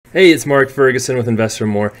Hey, it's Mark Ferguson with Invest for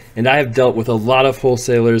More, and I have dealt with a lot of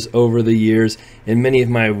wholesalers over the years, and many of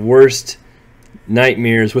my worst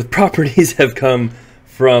nightmares with properties have come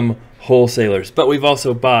from wholesalers. But we've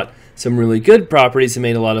also bought some really good properties and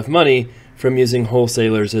made a lot of money from using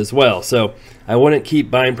wholesalers as well. So I wouldn't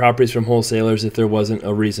keep buying properties from wholesalers if there wasn't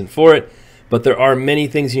a reason for it, but there are many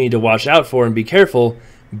things you need to watch out for and be careful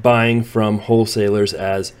buying from wholesalers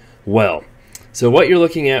as well. So what you're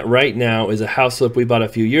looking at right now is a house flip we bought a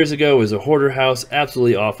few years ago. It was a hoarder house,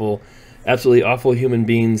 absolutely awful human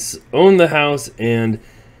beings owned the house, and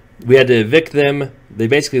we had to evict them. They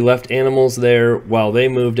basically left animals there while they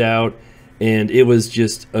moved out, and it was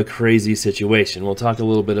just a crazy situation. We'll talk a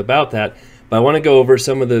little bit about that, but I want to go over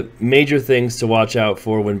some of the major things to watch out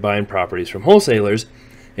for when buying properties from wholesalers.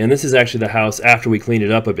 And this is actually the house after we cleaned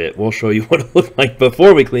it up a bit. We'll show you what it looked like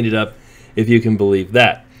before we cleaned it up, if you can believe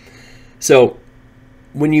that. So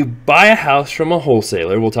when you buy a house from a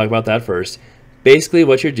wholesaler, we'll talk about that first. Basically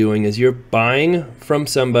what you're doing is you're buying from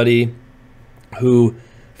somebody who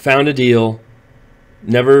found a deal,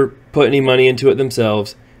 never put any money into it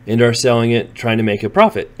themselves, and are selling it, trying to make a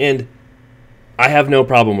profit. And I have no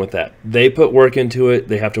problem with that. They put work into it.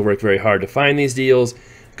 They have to work very hard to find these deals.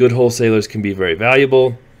 Good wholesalers can be very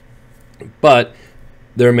valuable, but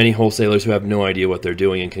there are many wholesalers who have no idea what they're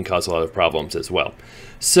doing and can cause a lot of problems as well.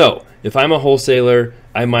 So if I'm a wholesaler,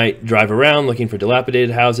 I might drive around looking for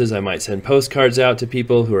dilapidated houses. I might send postcards out to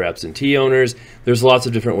people who are absentee owners. There's lots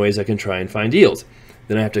of different ways I can try and find deals.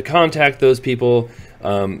 Then I have to contact those people,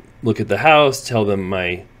 look at the house, tell them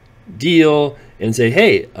my deal, and say,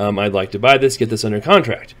 hey, I'd like to buy this, get this under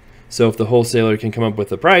contract. So if the wholesaler can come up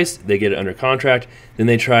with a price, they get it under contract. Then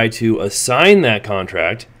they try to assign that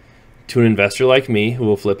contract to an investor like me who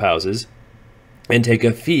will flip houses and take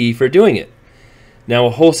a fee for doing it. Now,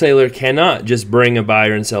 a wholesaler cannot just bring a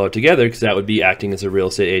buyer and seller together, because that would be acting as a real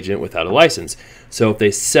estate agent without a license. So if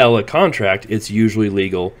they sell a contract, it's usually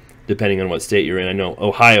legal depending on what state you're in. I know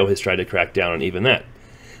Ohio has tried to crack down on even that.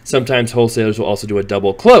 Sometimes wholesalers will also do a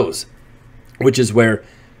double close, which is where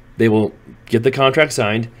they will get the contract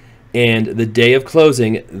signed, and the day of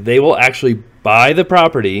closing, they will actually buy the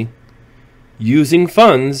property using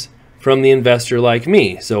funds from the investor like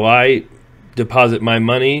me. So I deposit my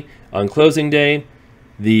money on closing day.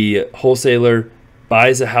 The wholesaler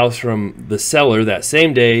buys a house from the seller that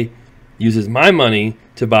same day, uses my money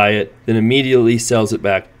to buy it, then immediately sells it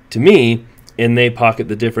back to me, and they pocket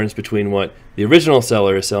the difference between what the original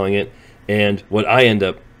seller is selling it and what I end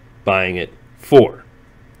up buying it for.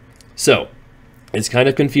 So it's kind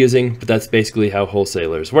of confusing, but that's basically how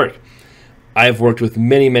wholesalers work. I've worked with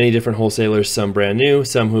many, many different wholesalers, some brand new,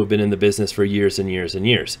 some who have been in the business for years and years and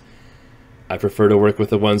years. I prefer to work with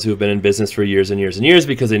the ones who have been in business for years and years and years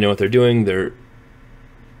because they know what they're doing. They're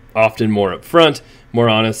often more upfront, more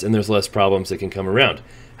honest, and there's less problems that can come around.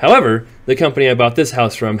 However, the company I bought this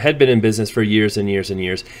house from had been in business for years and years and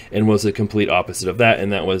years and was the complete opposite of that,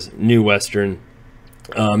 and that was New Western.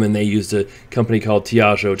 And they used a company called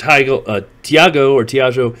Tiago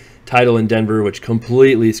Title in Denver, which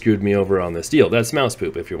completely screwed me over on this deal. That's mouse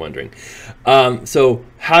poop, if you're wondering. So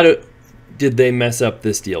how did they mess up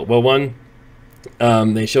this deal? Well, one,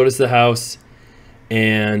 they showed us the house,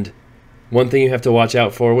 and one thing you have to watch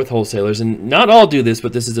out for with wholesalers, and not all do this,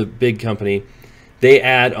 but this is a big company, they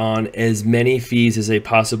add on as many fees as they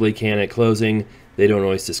possibly can at closing. They don't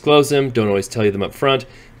always disclose them, don't always tell you them up front.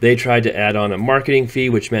 They tried to add on a marketing fee,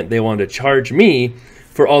 which meant they wanted to charge me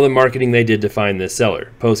for all the marketing they did to find this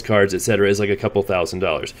seller. Postcards, etc., is like a couple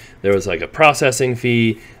 $1,000s. There was like a processing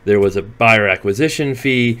fee, there was a buyer acquisition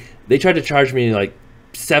fee. They tried to charge me like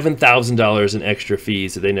 $7,000 in extra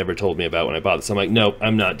fees that they never told me about when I bought this. I'm like, nope,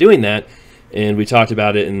 I'm not doing that. And we talked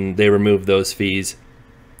about it, and they removed those fees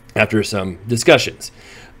after some discussions.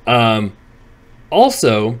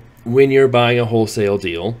 Also, when you're buying a wholesale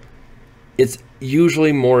deal, it's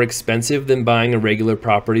usually more expensive than buying a regular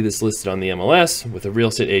property that's listed on the MLS with a real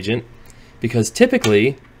estate agent, because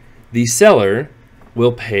typically the seller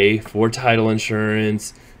will pay for title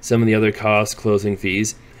insurance, some of the other costs, closing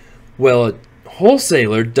fees. Well, a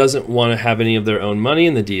wholesaler doesn't want to have any of their own money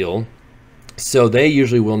in the deal, so they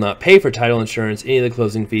usually will not pay for title insurance, any of the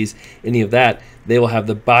closing fees, any of that. They will have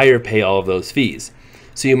the buyer pay all of those fees.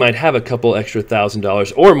 So you might have a couple extra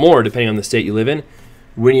 $1,000 or more, depending on the state you live in,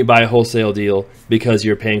 when you buy a wholesale deal, because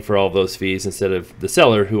you're paying for all of those fees instead of the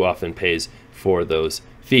seller, who often pays for those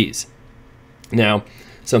fees. Now,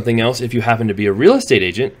 something else, if you happen to be a real estate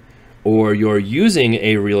agent, or you're using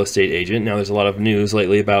a real estate agent, now there's a lot of news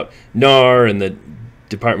lately about NAR and the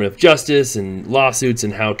Department of Justice and lawsuits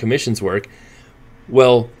and how commissions work.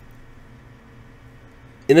 Well,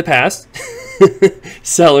 in the past,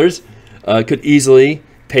 sellers could easily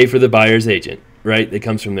pay for the buyer's agent, right? It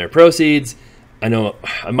comes from their proceeds. I know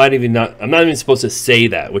I'm not even supposed to say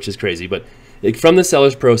that, which is crazy, but from the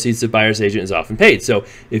seller's proceeds, the buyer's agent is often paid. So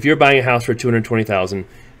if you're buying a house for $220,000,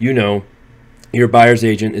 you know your buyer's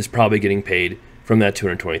agent is probably getting paid from that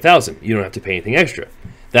 $220,000. You don't have to pay anything extra.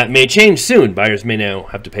 That may change soon. Buyers may now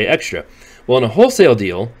have to pay extra. Well, in a wholesale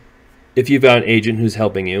deal, if you've got an agent who's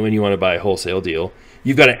helping you and you want to buy a wholesale deal,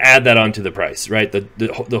 you've got to add that onto the price, right?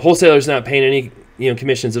 The wholesaler's not paying any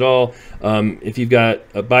commissions at all. If you've got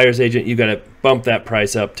a buyer's agent, you've got to bump that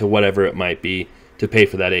price up to whatever it might be to pay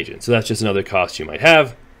for that agent. So that's just another cost you might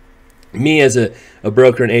have. Me as a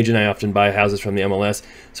broker and agent, I often buy houses from the MLS.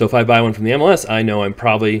 So if I buy one from the MLS, I know I'm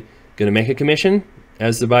probably going to make a commission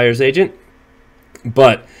as the buyer's agent.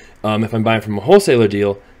 But if I'm buying from a wholesaler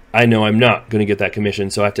deal, I know I'm not going to get that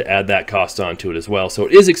commission, so I have to add that cost onto it as well. So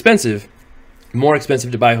it is expensive, more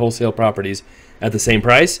expensive to buy wholesale properties at the same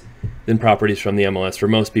price than properties from the MLS for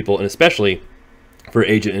most people, and especially for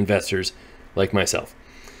agent investors like myself.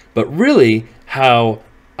 But really, how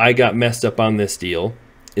I got messed up on this deal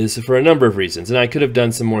is for a number of reasons, and I could have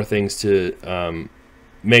done some more things to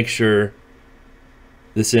make sure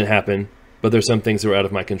this didn't happen, but there's some things that were out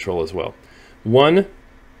of my control as well. One,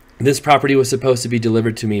 this property was supposed to be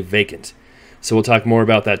delivered to me vacant. So we'll talk more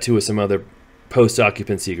about that too with some other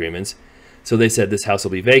post-occupancy agreements. So they said this house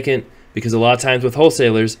will be vacant because a lot of times with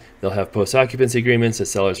wholesalers, they'll have post-occupancy agreements that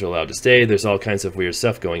sellers are allowed to stay. There's all kinds of weird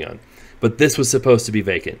stuff going on. But this was supposed to be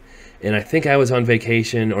vacant. And I think I was on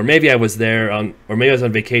vacation, or maybe I was there, or maybe I was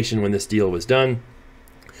on vacation when this deal was done.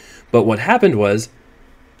 But what happened was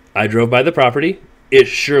I drove by the property. It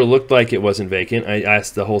sure looked like it wasn't vacant. I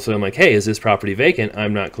asked the wholesaler, I'm like, hey, is this property vacant?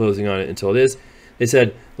 I'm not closing on it until it is. They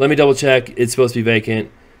said, let me double check. It's supposed to be vacant.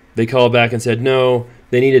 They called back and said, no,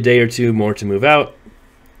 they need a day or two more to move out,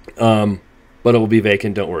 but it will be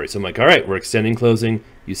vacant, don't worry. So I'm like, all right, we're extending closing.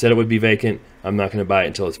 You said it would be vacant. I'm not going to buy it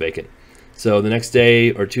until it's vacant. So the next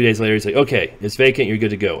day or 2 days later, he's like, okay, it's vacant. You're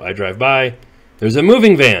good to go. I drive by. There's a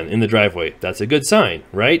moving van in the driveway. That's a good sign,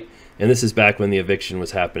 right? And this is back when the eviction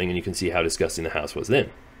was happening, and you can see how disgusting the house was then.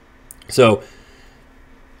 So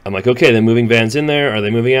I'm like, okay, the moving van's in there. Are they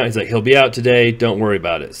moving out? He's like, he'll be out today. Don't worry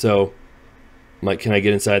about it. So I'm like, can I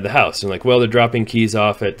get inside the house? And like, well, they're dropping keys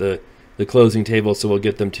off at the closing table, so we'll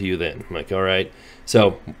get them to you then. I'm like, all right.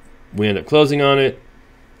 So we end up closing on it.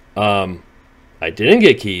 I didn't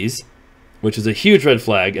get keys, which is a huge red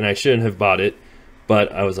flag, and I shouldn't have bought it.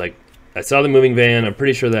 But I was like, I saw the moving van. I'm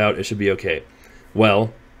pretty sure they're out. It should be okay.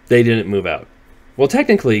 Well, they didn't move out. Well,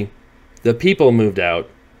 technically, the people moved out.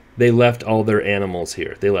 They left all their animals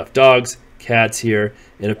here. They left dogs, cats here,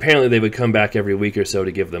 and apparently they would come back every week or so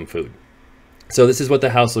to give them food. So this is what the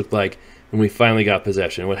house looked like when we finally got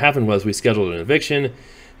possession. What happened was we scheduled an eviction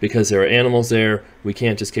because there were animals there. We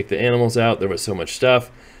can't just kick the animals out. There was so much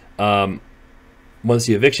stuff. Once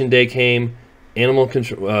the eviction day came, animal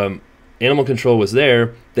control was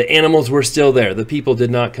there. The animals were still there. The people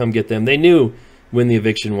did not come get them. They knew when the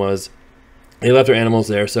eviction was. They left their animals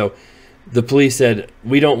there. So the police said,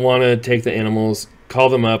 we don't want to take the animals. Call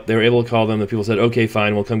them up. They were able to call them. The people said, okay,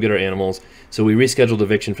 fine, we'll come get our animals. So we rescheduled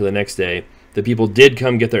eviction for the next day. The people did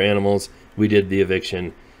come get their animals. We did the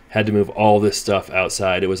eviction. Had to move all this stuff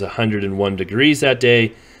outside. It was 101 degrees that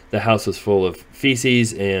day. The house was full of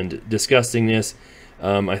feces and disgustingness.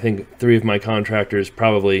 I think 3 of my contractors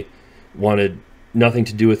probably wanted nothing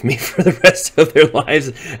to do with me for the rest of their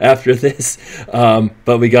lives after this,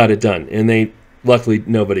 but we got it done, and luckily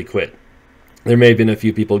nobody quit. There may have been a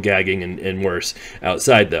few people gagging and worse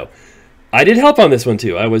outside, though. I did help on this one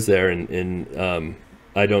too. I was there, and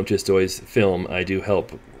I don't just always film, I do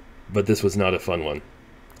help, but this was not a fun one.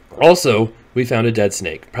 Also, we found a dead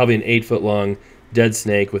snake, probably an 8-foot long dead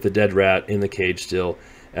snake with a dead rat in the cage still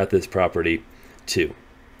at this property too.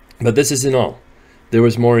 But this isn't all. There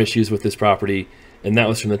was more issues with this property, and that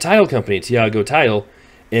was from the title company, Tiago Title.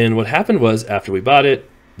 And what happened was, after we bought it,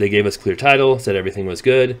 they gave us clear title, said everything was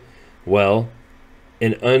good. Well,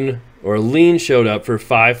 a lien showed up for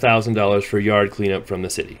 $5,000 for yard cleanup from the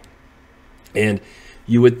city. And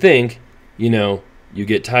you would think, you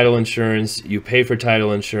get title insurance, you pay for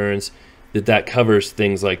title insurance, that covers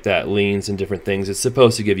things like that, liens and different things. It's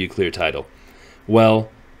supposed to give you clear title. Well,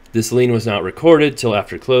 this lien was not recorded till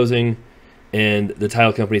after closing, and the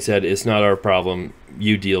title company said, it's not our problem,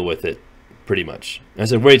 you deal with it, pretty much. I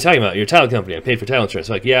said, what are you talking about? You're a title company, I paid for title insurance.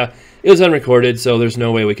 Like, yeah, it was unrecorded, so there's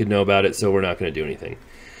no way we could know about it, so we're not going to do anything.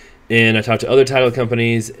 And I talked to other title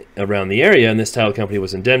companies around the area, and this title company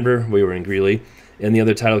was in Denver, we were in Greeley, and the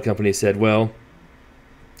other title company said, well,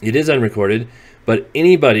 it is unrecorded, but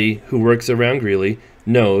anybody who works around Greeley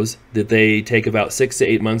knows that they take about 6 to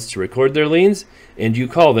 8 months to record their liens, and you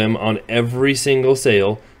call them on every single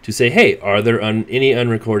sale to say, hey, are there any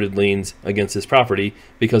unrecorded liens against this property?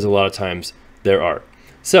 Because a lot of times there are.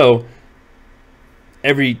 So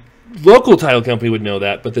every local title company would know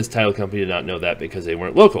that, but this title company did not know that because they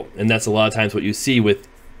weren't local. And that's a lot of times what you see with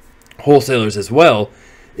wholesalers as well,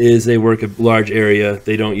 is they work a large area,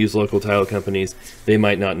 they don't use local title companies, they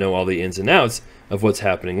might not know all the ins and outs of what's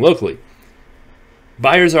happening locally.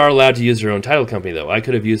 Buyers are allowed to use their own title company, though. I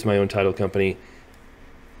could have used my own title company,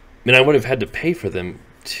 and I would have had to pay for them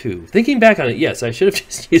too. Thinking back on it, yes, I should have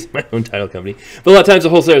just used my own title company. But a lot of times the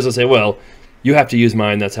wholesalers will say, well, you have to use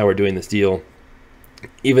mine, that's how we're doing this deal.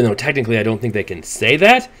 Even though technically I don't think they can say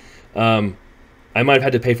that. I might have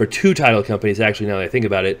had to pay for 2 title companies, actually, now that I think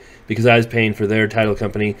about it, because I was paying for their title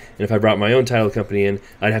company, and if I brought my own title company in,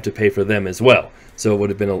 I'd have to pay for them as well. So it would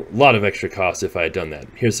have been a lot of extra cost if I had done that.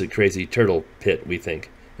 Here's a crazy turtle pit, we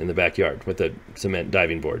think, in the backyard with a cement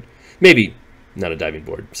diving board. Maybe not a diving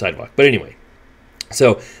board, sidewalk, but anyway.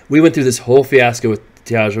 So we went through this whole fiasco with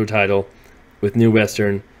Tiago Title, with New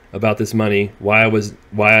Western, about this money, why I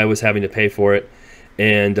was having to pay for it,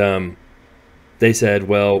 and they said,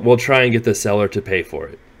 well, we'll try and get the seller to pay for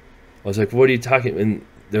it. I was like, what are you talking? And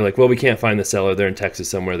they're like, well, we can't find the seller. They're in Texas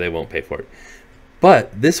somewhere. They won't pay for it.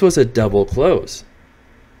 But this was a double close.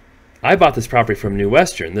 I bought this property from New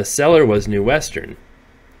Western. The seller was New Western.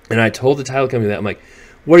 And I told the title company that. I'm like,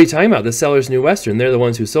 what are you talking about? The seller's New Western. They're the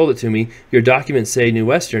ones who sold it to me. Your documents say New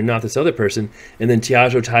Western, not this other person. And then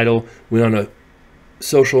Tiago Title went on a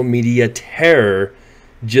social media terror,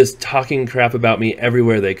 just talking crap about me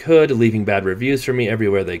everywhere they could, leaving bad reviews for me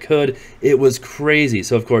everywhere they could. It was crazy.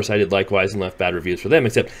 So of course I did likewise and left bad reviews for them,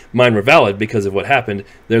 except mine were valid because of what happened.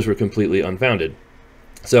 Theirs were completely unfounded.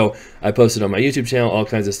 So I posted on my YouTube channel all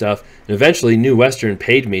kinds of stuff, and eventually New Western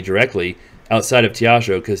paid me directly outside of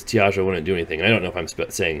Tiago, because Tiago wouldn't do anything. I don't know if I'm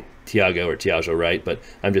saying Tiago or Tiago right, but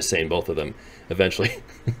I'm just saying both of them eventually.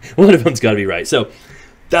 One of them's got to be right. So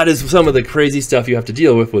that is some of the crazy stuff you have to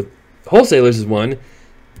deal with wholesalers is one.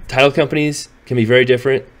 Title companies can be very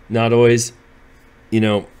different, not always,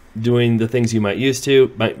 doing the things you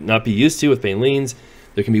might not be used to with paying liens.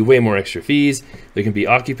 There can be way more extra fees. There can be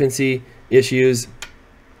occupancy issues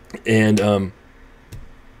and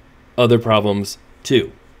other problems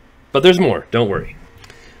too. But there's more, don't worry.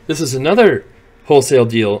 This is another wholesale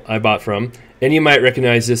deal I bought from, and you might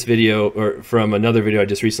recognize this video or from another video I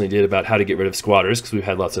just recently did about how to get rid of squatters, because we've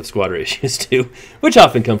had lots of squatter issues too, which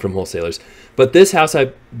often come from wholesalers. But this house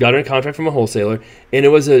I got in a contract from a wholesaler, and it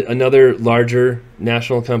was another larger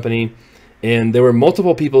national company, and there were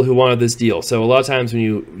multiple people who wanted this deal. So a lot of times when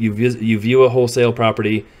you view a wholesale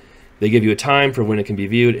property, they give you a time for when it can be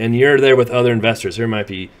viewed, and you're there with other investors. There might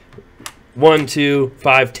be 1, 2,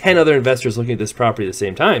 5, 10 other investors looking at this property at the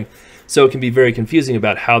same time. So it can be very confusing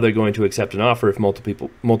about how they're going to accept an offer if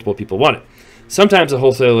multiple people want it. Sometimes the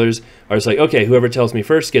wholesalers are just like, okay, whoever tells me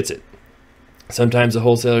first gets it. Sometimes the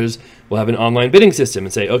wholesalers will have an online bidding system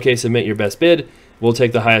and say, okay, submit your best bid, we'll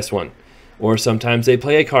take the highest one. Or sometimes they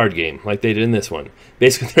play a card game like they did in this one.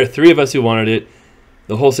 Basically, there are 3 of us who wanted it.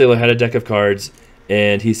 The wholesaler had a deck of cards,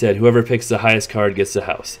 and he said, whoever picks the highest card gets the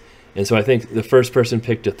house. And so I think the first person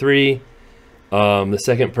picked a 3, the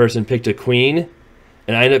second person picked a queen,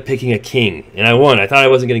 and I ended up picking a king, and I won. I thought I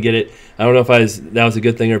wasn't going to get it. I don't know if that was a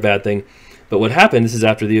good thing or a bad thing. But what happened, this is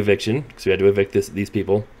after the eviction, because we had to evict these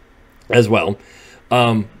people as well.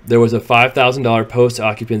 There was a $5,000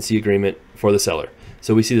 post-occupancy agreement for the seller.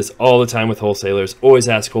 So we see this all the time with wholesalers. Always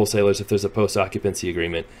ask wholesalers if there's a post-occupancy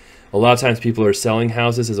agreement. A lot of times people are selling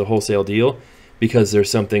houses as a wholesale deal because there's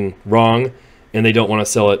something wrong, and they don't want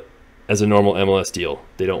to sell it as a normal MLS deal.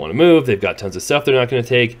 They don't want to move. They've got tons of stuff they're not going to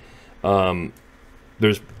take.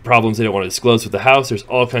 There's problems they don't want to disclose with the house. There's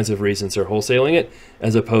all kinds of reasons they're wholesaling it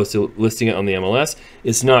as opposed to listing it on the MLS.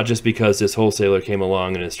 It's not just because this wholesaler came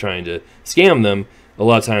along and is trying to scam them. A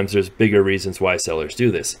lot of times there's bigger reasons why sellers do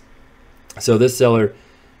this. So this seller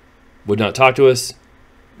would not talk to us,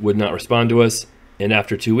 would not respond to us, and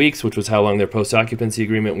after 2 weeks, which was how long their post-occupancy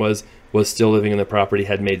agreement was still living in the property,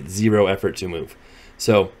 had made 0 effort to move.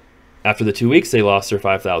 So after the 2 weeks, they lost their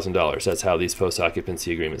 $5,000. That's how these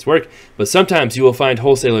post-occupancy agreements work. But sometimes you will find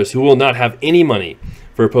wholesalers who will not have any money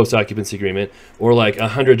for a post-occupancy agreement, or like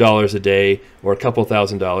 $100 a day or a couple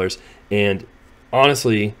 $1,000. And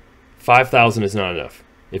honestly, $5,000 is not enough.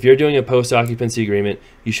 If you're doing a post-occupancy agreement,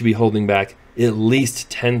 you should be holding back at least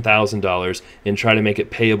 $10,000 and try to make it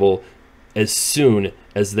payable as soon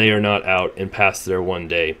as they are not out and past their 1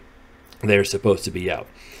 day they're supposed to be out.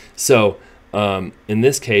 So in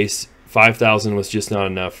this case, $5,000 was just not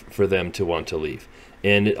enough for them to want to leave.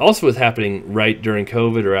 And it also was happening right during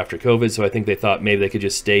COVID or after COVID, so I think they thought maybe they could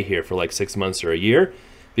just stay here for like 6 months or a year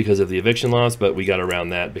because of the eviction laws, but we got around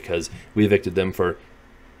that because we evicted them for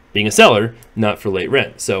being a seller, not for late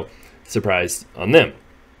rent. So surprise on them.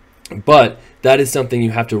 But that is something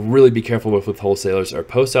you have to really be careful with wholesalers, are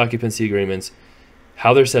post-occupancy agreements,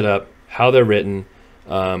 how they're set up, how they're written,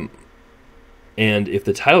 and if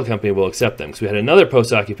the title company will accept them. Because we had another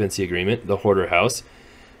post-occupancy agreement, the hoarder house,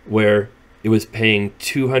 where it was paying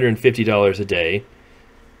 $250 a day.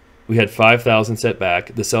 We had $5,000 set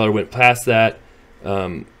back. The seller went past that.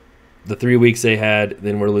 The 3 weeks they had,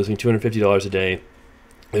 then we're losing $250 a day.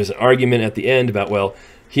 There's an argument at the end about, well,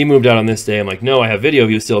 he moved out on this day. I'm like, no, I have video of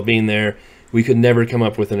you still being there. We could never come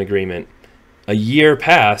up with an agreement. A year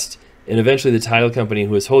passed, and eventually the title company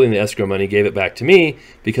who was holding the escrow money gave it back to me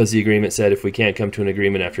because the agreement said if we can't come to an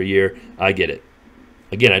agreement after a year, I get it.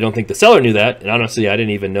 Again, I don't think the seller knew that, and honestly, I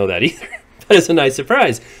didn't even know that either. But it's a nice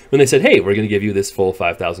surprise when they said, hey, we're going to give you this full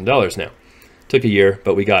 $5,000 now. Took a year,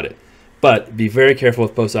 but we got it. But be very careful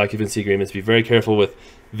with post-occupancy agreements. Be very careful with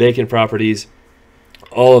vacant properties,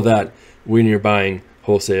 all of that when you're buying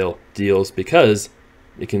wholesale deals, because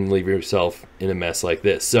it can leave yourself in a mess like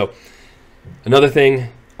this. So another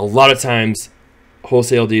thing, a lot of times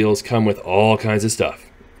wholesale deals come with all kinds of stuff.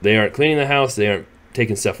 They aren't cleaning the house. They aren't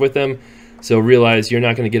taking stuff with them. So realize you're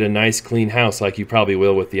not going to get a nice clean house like you probably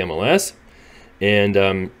will with the MLS.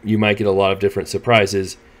 And you might get a lot of different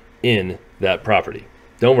surprises in that property.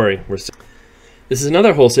 Don't worry. This is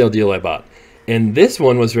another wholesale deal I bought. And this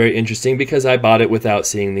one was very interesting because I bought it without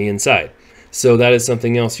seeing the inside. So that is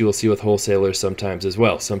something else you will see with wholesalers sometimes as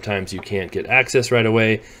well. Sometimes you can't get access right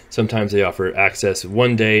away. Sometimes they offer access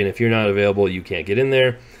one day, and if you're not available, you can't get in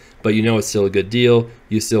there. But you know it's still a good deal.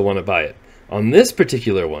 You still want to buy it. On this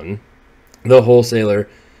particular one, the wholesaler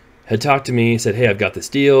had talked to me, said, hey, I've got this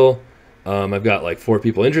deal. I've got like 4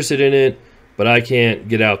 people interested in it, but I can't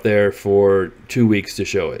get out there for 2 weeks to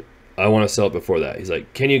show it. I want to sell it before that. He's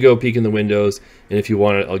like, can you go peek in the windows? And if you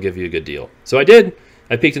want it, I'll give you a good deal. So I did.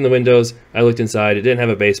 I peeked in the windows. I looked inside. It didn't have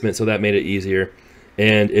a basement, so that made it easier.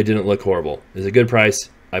 And it didn't look horrible. It was a good price.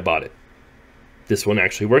 I bought it. This one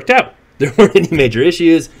actually worked out. There weren't any major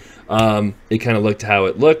issues. It kind of looked how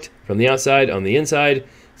it looked from the outside on the inside,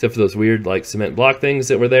 except for those weird like cement block things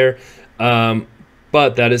that were there.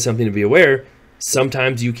 But that is something to be aware.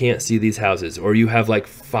 Sometimes you can't see these houses, or you have like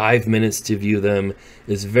 5 minutes to view them.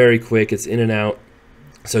 It's very quick. It's in and out.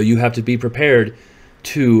 So you have to be prepared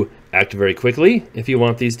to act very quickly if you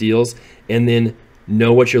want these deals, and then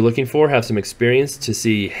know what you're looking for. Have some experience to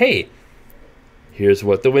see, hey, here's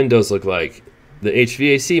what the windows look like. The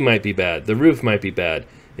HVAC might be bad. The roof might be bad.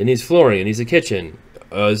 It needs flooring. It needs a kitchen.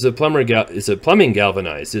 Is the plumbing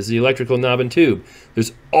galvanized? Is the electrical knob and tube?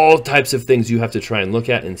 There's all types of things you have to try and look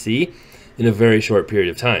at and see in a very short period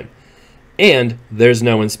of time. And there's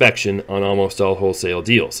no inspection on almost all wholesale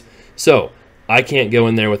deals. So I can't go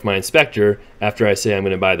in there with my inspector after I say I'm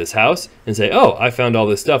going to buy this house and say, oh, I found all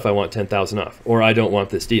this stuff. I want 10,000 off, or I don't want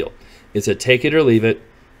this deal. It's a take it or leave it.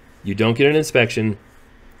 You don't get an inspection.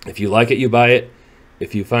 If you like it, you buy it.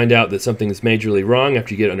 If you find out that something is majorly wrong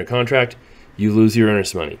after you get it under contract, you lose your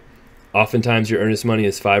earnest money. Oftentimes your earnest money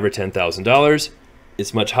is $5,000 or $10,000.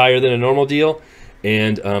 It's much higher than a normal deal,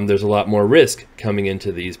 and there's a lot more risk coming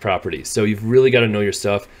into these properties. So you've really got to know your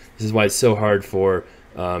stuff. This is why it's so hard for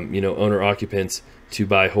owner occupants to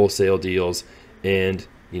buy wholesale deals, and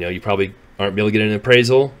you probably aren't able to get an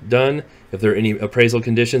appraisal done. If there are any appraisal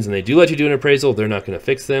conditions and they do let you do an appraisal, they're not going to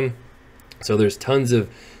fix them. So there's tons of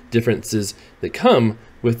differences that come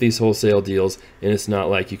with these wholesale deals, and it's not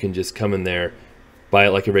like you can just come in there, buy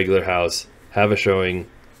it like a regular house, have a showing,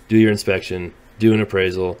 do your inspection, do an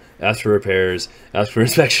appraisal, ask for repairs, ask for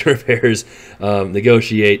inspection repairs,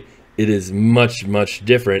 negotiate. It is much, much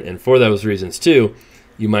different, and for those reasons too,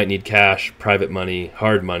 you might need cash, private money,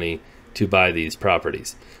 hard money to buy these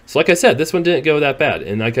properties. So like I said, this one didn't go that bad,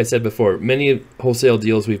 and like I said before, many wholesale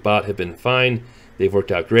deals we've bought have been fine. They've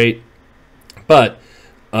worked out great, but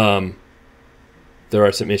there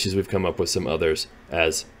are some issues. We've come up with some others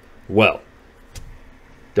as well.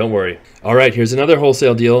 Don't worry. All right, here's another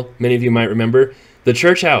wholesale deal. Many of you might remember the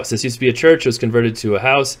church house. This used to be a church. It was converted to a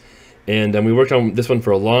house, and we worked on this one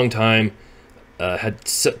for a long time. Had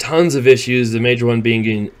tons of issues, the major one being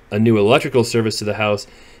getting a new electrical service to the house,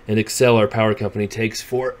 and Excel, our power company, takes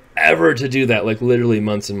forever to do that, like literally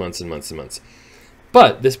months and months and months and months.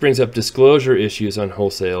 But this brings up disclosure issues on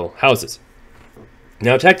wholesale houses.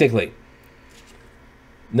 Now, technically,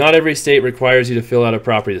 not every state requires you to fill out a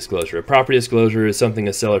property disclosure. A property disclosure is something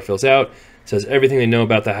a seller fills out. It says everything they know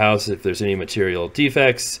about the house, if there's any material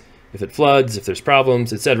defects, if it floods, if there's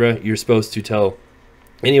problems, etc. You're supposed to tell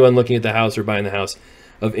anyone looking at the house or buying the house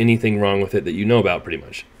of anything wrong with it that you know about pretty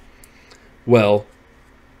much. Well,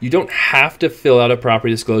 you don't have to fill out a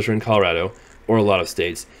property disclosure in Colorado or a lot of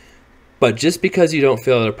states, but just because you don't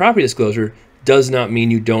fill out a property disclosure does not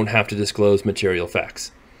mean you don't have to disclose material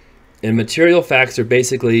facts. And material facts are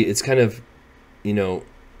basically, it's kind of,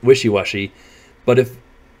 wishy-washy, but if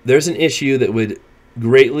there's an issue that would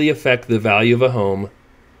greatly affect the value of a home,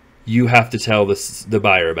 you have to tell the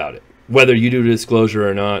buyer about it. Whether you do a disclosure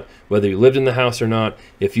or not, whether you lived in the house or not,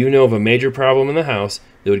 if you know of a major problem in the house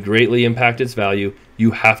that would greatly impact its value,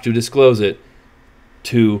 you have to disclose it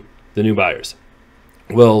to the new buyers.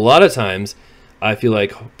 Well, a lot of times, I feel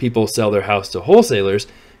like people sell their house to wholesalers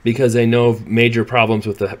because they know of major problems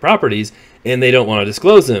with the properties and they don't want to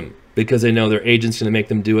disclose them because they know their agent's going to make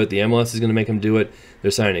them do it, the MLS is going to make them do it,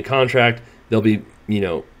 they're signing a contract, they'll be,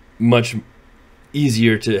 much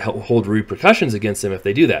easier to hold repercussions against them if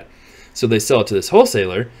they do that. So they sell it to this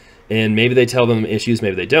wholesaler, and maybe they tell them issues,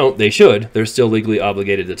 maybe they don't. They should. They're still legally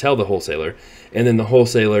obligated to tell the wholesaler. And then the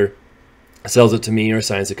wholesaler sells it to me or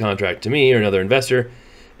signs the contract to me or another investor.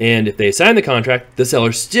 And if they sign the contract, the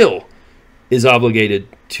seller still is obligated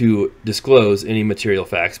to disclose any material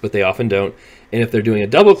facts, but they often don't. And if they're doing a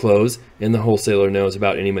double close and the wholesaler knows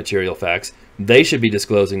about any material facts, they should be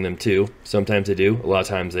disclosing them too. Sometimes they do, a lot of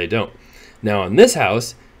times they don't. Now in this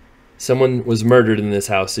house, someone was murdered in this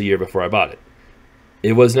house a year before I bought it.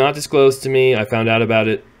 It was not disclosed to me. I found out about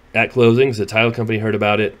it at closings. The title company heard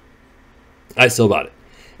about it. I still bought it.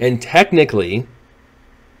 And technically,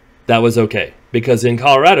 that was okay. Because in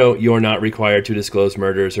Colorado, you're not required to disclose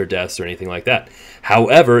murders or deaths or anything like that.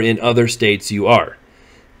 However, in other states, you are.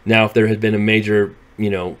 Now, if there had been a major,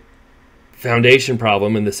 foundation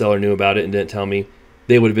problem and the seller knew about it and didn't tell me,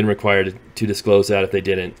 they would have been required to disclose that. If they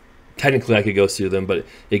didn't, technically I could go sue them, but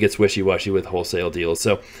it gets wishy-washy with wholesale deals.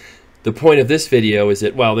 So the point of this video is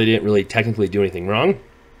that while they didn't really technically do anything wrong,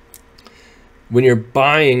 when you're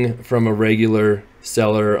buying from a regular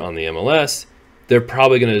seller on the MLS, they're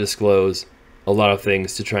probably going to disclose a lot of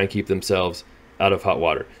things to try and keep themselves out of hot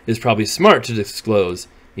water. It's probably smart to disclose,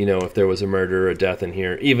 if there was a murder or a death in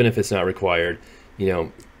here, even if it's not required,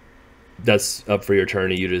 that's up for your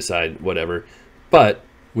attorney, you decide, whatever. But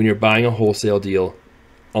when you're buying a wholesale deal,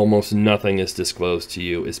 almost nothing is disclosed to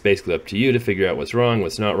you. It's basically up to you to figure out what's wrong,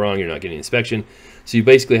 what's not wrong. You're not getting inspection. So you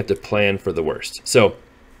basically have to plan for the worst. So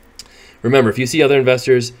remember, if you see other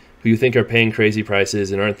investors who you think are paying crazy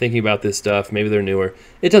prices and aren't thinking about this stuff, maybe they're newer,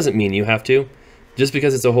 it doesn't mean you have to. Just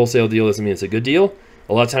because it's a wholesale deal doesn't mean it's a good deal.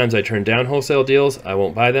 A lot of times I turn down wholesale deals. I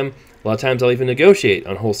won't buy them. A lot of times I'll even negotiate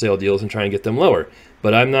on wholesale deals and try and get them lower.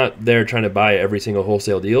 But I'm not there trying to buy every single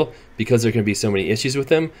wholesale deal because there can be so many issues with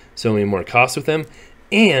them, so many more costs with them.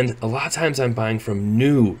 And a lot of times I'm buying from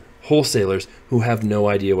new wholesalers who have no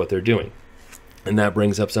idea what they're doing. And that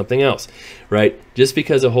brings up something else, right? Just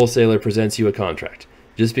because a wholesaler presents you a contract,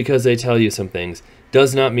 just because they tell you some things,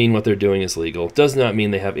 does not mean what they're doing is legal, does not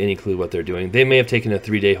mean they have any clue what they're doing. They may have taken a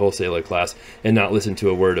 3-day wholesaler class and not listened to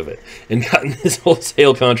a word of it and gotten this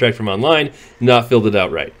wholesale contract from online, not filled it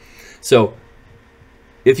out right. So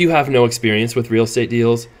if you have no experience with real estate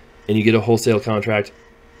deals and you get a wholesale contract,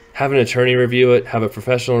 have an attorney review it, have a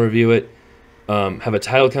professional review it, have a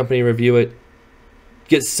title company review it,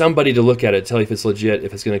 get somebody to look at it, tell you if it's legit,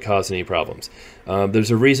 if it's going to cause any problems.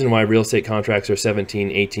 There's a reason why real estate contracts are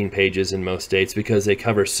 17, 18 pages in most states, because they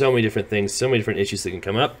cover so many different things, so many different issues that can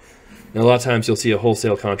come up. And a lot of times you'll see a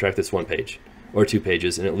wholesale contract that's 1 page or 2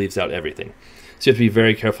 pages and it leaves out everything. So you have to be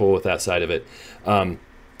very careful with that side of it. A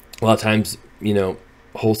lot of times,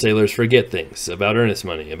 wholesalers forget things about earnest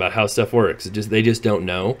money, about how stuff works. They just don't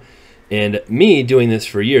know. And me doing this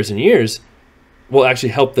for years and years will actually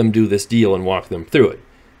help them do this deal and walk them through it.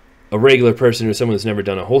 A regular person or someone who's never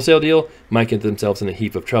done a wholesale deal might get themselves in a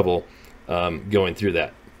heap of trouble going through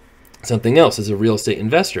that. Something else, as a real estate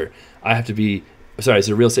investor, as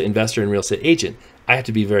a real estate investor and real estate agent, I have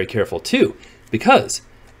to be very careful too, because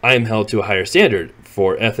I am held to a higher standard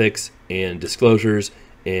for ethics and disclosures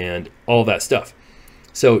and all that stuff.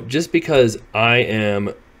 So just because I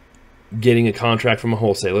am getting a contract from a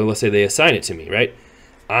wholesaler, let's say they assign it to me, right?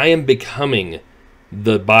 I am becoming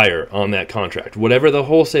the buyer on that contract. Whatever the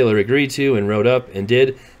wholesaler agreed to and wrote up and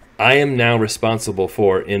did, I am now responsible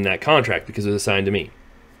for in that contract because it was assigned to me.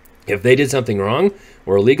 If they did something wrong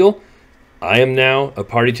or illegal, I am now a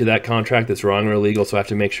party to that contract that's wrong or illegal, so I have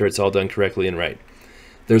to make sure it's all done correctly and right.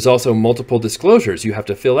 There's also multiple disclosures you have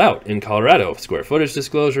to fill out in Colorado. Square footage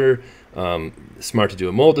disclosure, smart to do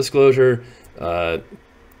a mold disclosure, some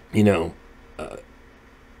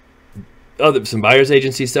buyer's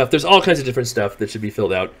agency stuff. There's all kinds of different stuff that should be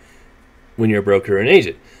filled out when you're a broker or an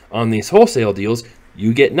agent. On these wholesale deals,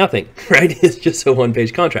 you get nothing, right? It's just a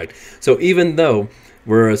one-page contract. So even though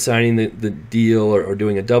we're assigning the deal or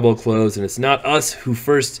doing a double close, and it's not us who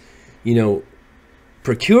first,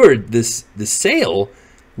 procured this sale,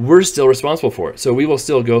 we're still responsible for it. So we will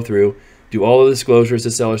still go through, do all the disclosures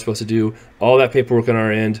the seller's supposed to do, all that paperwork on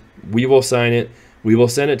our end. We will sign it. We will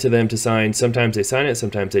send it to them to sign. Sometimes they sign it,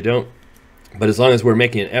 sometimes they don't. But as long as we're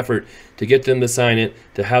making an effort to get them to sign it,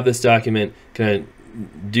 to have this document kind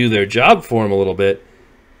of do their job for them a little bit,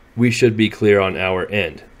 we should be clear on our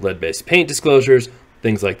end. Lead-based paint disclosures,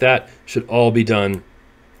 things like that should all be done.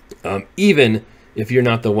 Even if you're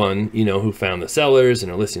not the one, who found the sellers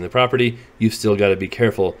and are listing the property, you've still got to be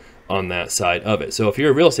careful on that side of it. So if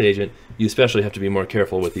you're a real estate agent, you especially have to be more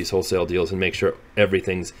careful with these wholesale deals and make sure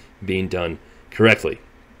everything's being done correctly.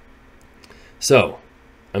 So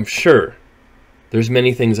I'm sure there's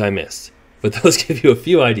many things I missed, but those give you a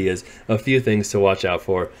few ideas, a few things to watch out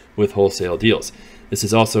for with wholesale deals. This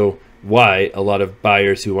is also why a lot of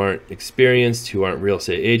buyers who aren't experienced, who aren't real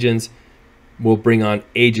estate agents, will bring on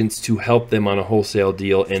agents to help them on a wholesale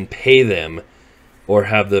deal and pay them, or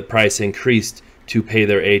have the price increased to pay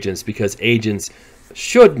their agents, because agents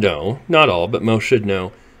should know, not all, but most should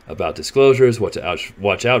know about disclosures, what to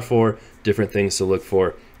watch out for, different things to look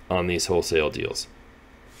for on these wholesale deals.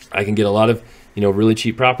 I can get a lot of really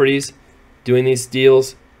cheap properties doing these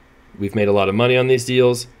deals. We've made a lot of money on these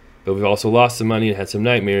deals, but we've also lost some money and had some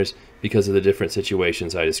nightmares because of the different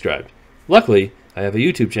situations I described. Luckily, I have a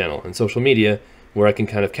YouTube channel and social media where I can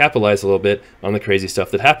kind of capitalize a little bit on the crazy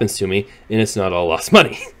stuff that happens to me, and it's not all lost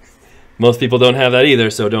money. Most people don't have that either,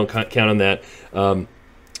 so don't count on that.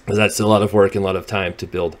 Because that's a lot of work and a lot of time to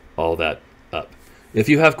build all that up. If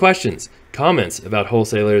you have questions, comments about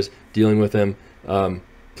wholesalers, dealing with them,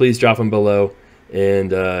 please drop them below.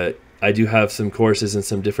 And I do have some courses and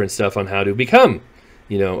some different stuff on how to become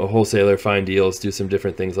a wholesaler, find deals, do some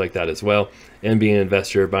different things like that as well, and being an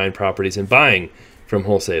investor, buying properties and buying from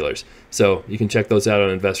wholesalers. So you can check those out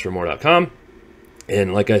on investormore.com.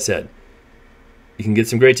 And like I said, you can get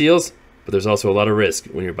some great deals, but there's also a lot of risk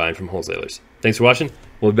when you're buying from wholesalers. Thanks for watching.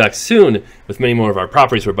 We'll be back soon with many more of our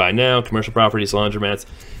properties we're buying now, commercial properties, laundromats,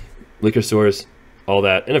 liquor stores, all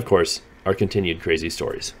that, and of course, our continued crazy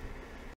stories.